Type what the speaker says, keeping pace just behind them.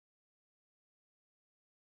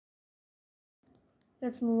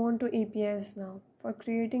Let's move on to APIs now for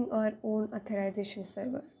creating our own authorization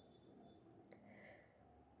server.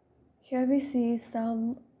 Here we see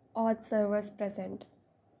some auth servers present.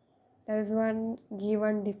 There is one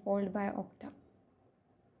given default by Okta.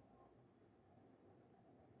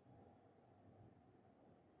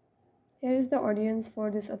 Here is the audience for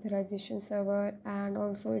this authorization server and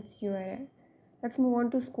also its URL. Let's move on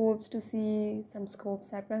to scopes to see some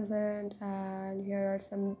scopes are present, and here are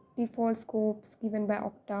some default scopes given by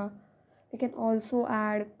Okta. We can also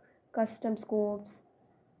add custom scopes.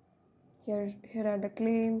 Here are the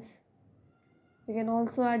claims. We can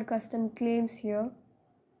also add custom claims here.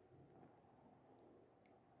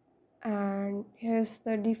 And here's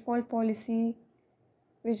the default policy,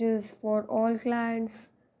 which is for all clients.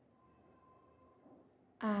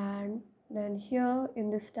 And then here in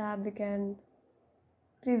this tab we can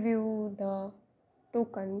preview the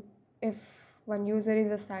token if one user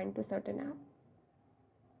is assigned to certain app.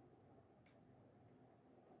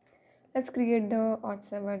 Let's create the auth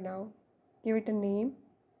server now. Give it a name.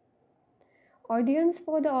 Audience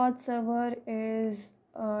for the auth server is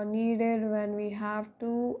needed when we have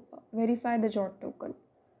to verify the JOT token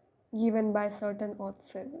given by certain auth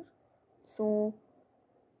server. So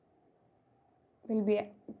we'll be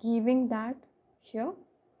giving that here,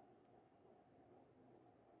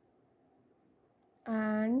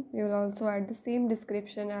 and we will also add the same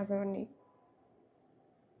description as our name.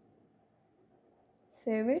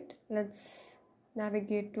 Save it. Let's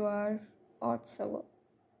navigate to our auth server.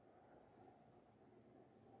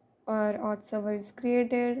 Our auth server is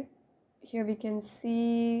created. Here we can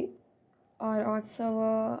see our auth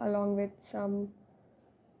server along with some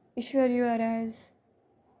issuer URIs.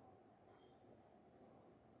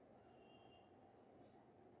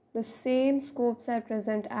 The same scopes are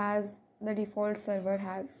present as the default server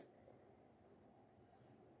has,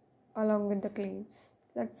 along with the claims.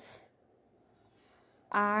 Let's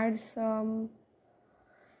add some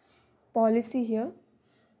policy here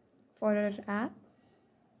for our app.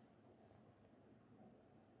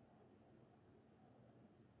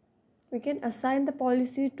 We can assign the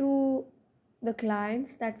policy to the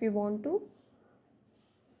clients that we want to,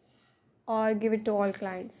 or give it to all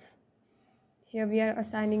clients. Here we are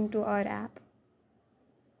assigning to our app.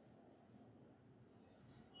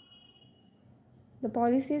 The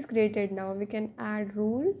policy is created now. We can add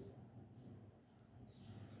rule.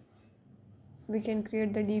 We can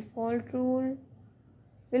create the default rule.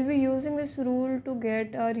 We'll be using this rule to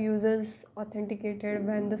get our users authenticated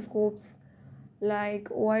when the scopes like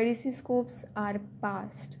OIDC scopes are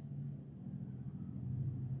passed.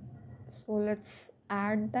 So let's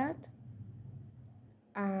add that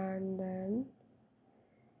and then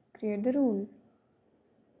create the rule.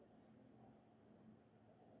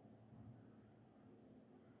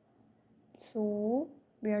 So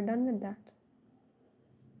we are done with that.